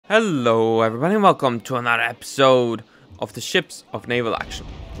Hello everybody and welcome to another episode of the ships of Naval Action.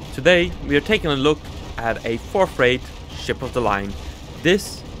 Today we are taking a look at a 4th rate ship of the line.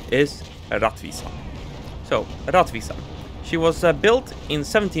 This is Rattvisan. So, Rattvisan. She was built in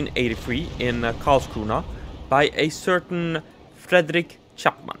 1783 in Karlskrona by a certain Frederick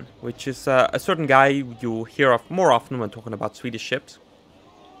Chapman, which is a certain guy you hear of more often when talking about Swedish ships.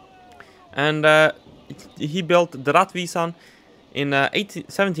 And he built the Rattvisan in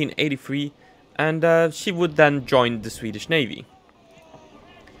 1783, and she would then join the Swedish Navy.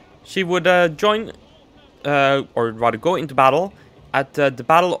 She would join, or rather go into battle, at the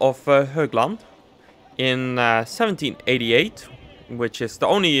Battle of Högland in 1788, which is the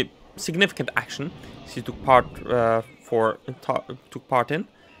only significant action she took part in.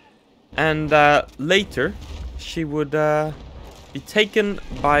 And later, she would be taken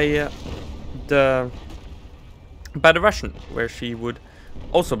by the Russian, where she would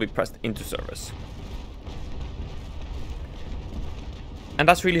also be pressed into service. And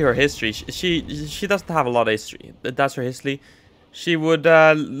that's really her history. She doesn't have a lot of history. That's her history. She would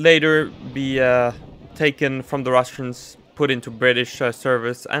later be taken from the Russians, put into British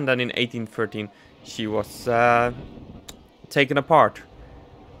service, and then in 1813 she was taken apart.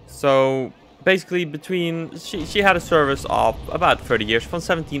 So basically she had a service of about 30 years, from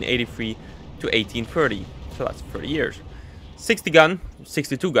 1783 to 1830. So that's 30 years.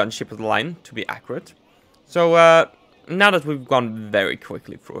 62 gun ship of the line, to be accurate. So now that we've gone very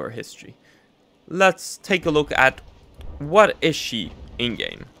quickly through her history, let's take a look at what is she in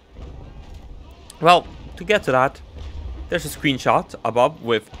game. Well, to get to that, there's a screenshot above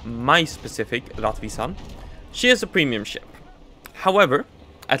with my specific Rattvisan. She is a premium ship. However,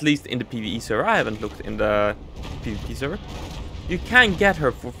 at least in the PvE server, I haven't looked in the PvP server, you can get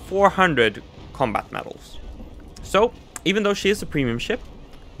her for 400 combat medals. So, even though she is a premium ship,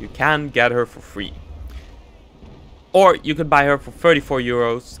 you can get her for free. Or you could buy her for 34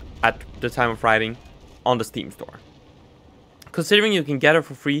 euros at the time of writing on the Steam store. Considering you can get her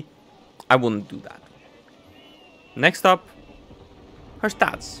for free, I wouldn't do that. Next up, her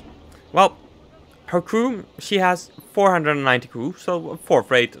stats. Well, her crew, she has 490 crew, so 4th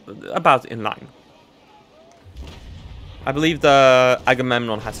rate, about in line. I believe the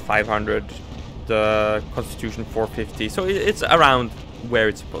Agamemnon has 500. The Constitution 450, so it's around where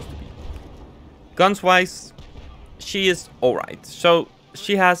it's supposed to be. Guns wise, she is alright. So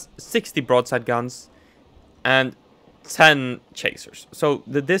she has 60 broadside guns and 10 chasers. So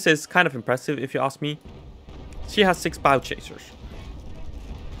this is kind of impressive if you ask me. She has 6 bow chasers,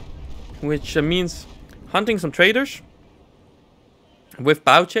 which means hunting some traders with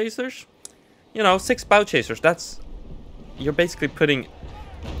bow chasers. You know, 6 bow chasers, that's, you're basically putting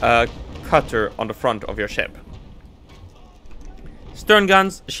cutter on the front of your ship. Stern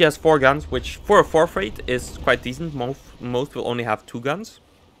guns, she has 4 guns, which for a 4th rate is quite decent. Most will only have 2 guns.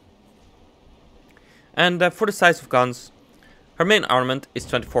 And for the size of guns, her main armament is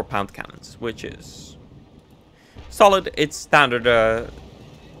 24-pound cannons, which is solid. It's standard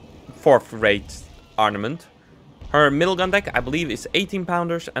 4th rate armament. Her middle gun deck, I believe, is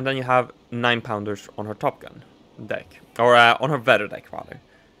 18-pounders, and then you have 9-pounders on her top gun deck, or on her vetter deck rather.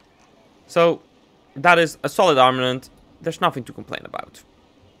 So, that is a solid armament. There's nothing to complain about.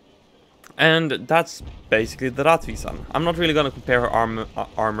 And that's basically the Rattvisan. I'm not really going to compare her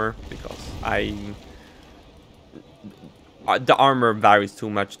armor because the armor varies too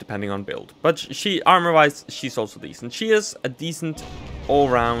much depending on build. But armor-wise, she's also decent. She is a decent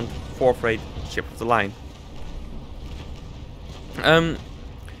all-round 4th rate ship of the line.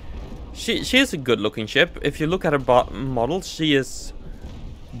 She is a good-looking ship. If you look at her model, she is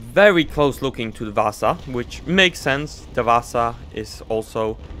very close looking to the Vasa, which makes sense. The Vasa is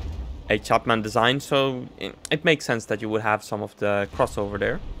also a Chapman design, so it makes sense that you would have some of the crossover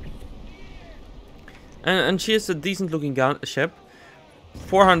there. And she is a decent looking ship.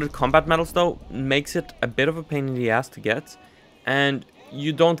 400 combat medals though makes it a bit of a pain in the ass to get, and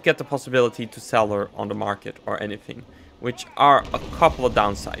you don't get the possibility to sell her on the market or anything, which are a couple of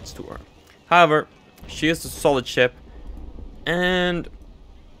downsides to her. However, she is a solid ship, and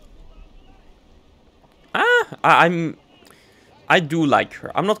I do like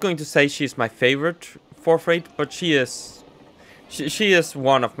her. I'm not going to say she's my favorite 4th rate, but she is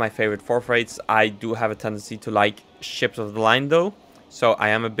one of my favorite 4th rates. I do have a tendency to like ships of the line though, so I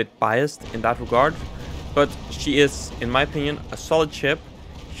am a bit biased in that regard. But she is, in my opinion, a solid ship.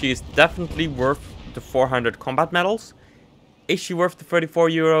 She is definitely worth the 400 combat medals. Is she worth the 34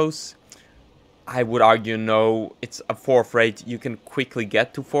 euros? I would argue no. It's a 4th rate. You can quickly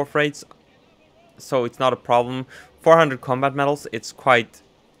get to 4th rates, so it's not a problem. 400 combat medals, it's quite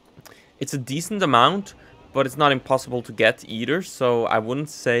It's a decent amount, but it's not impossible to get either. So I wouldn't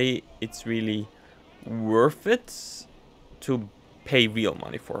say it's really worth it to pay real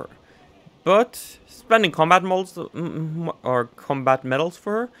money for her. But spending combat molds or combat medals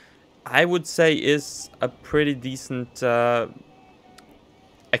for her, I would say is a pretty decent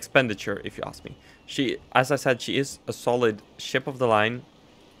expenditure, if you ask me. She, as I said, she is a solid ship of the line.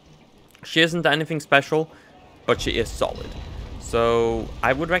 She isn't anything special, but she is solid. So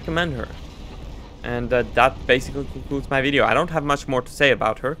I would recommend her. And that basically concludes my video. I don't have much more to say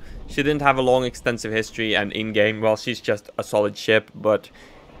about her. She didn't have a long, extensive history, and in-game, well, she's just a solid ship, but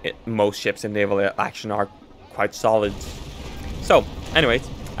most ships in Naval Action are quite solid. So, anyways,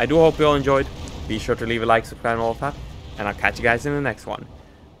 I do hope you all enjoyed. Be sure to leave a like, subscribe, and all of that. And I'll catch you guys in the next one.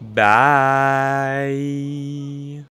 Bye!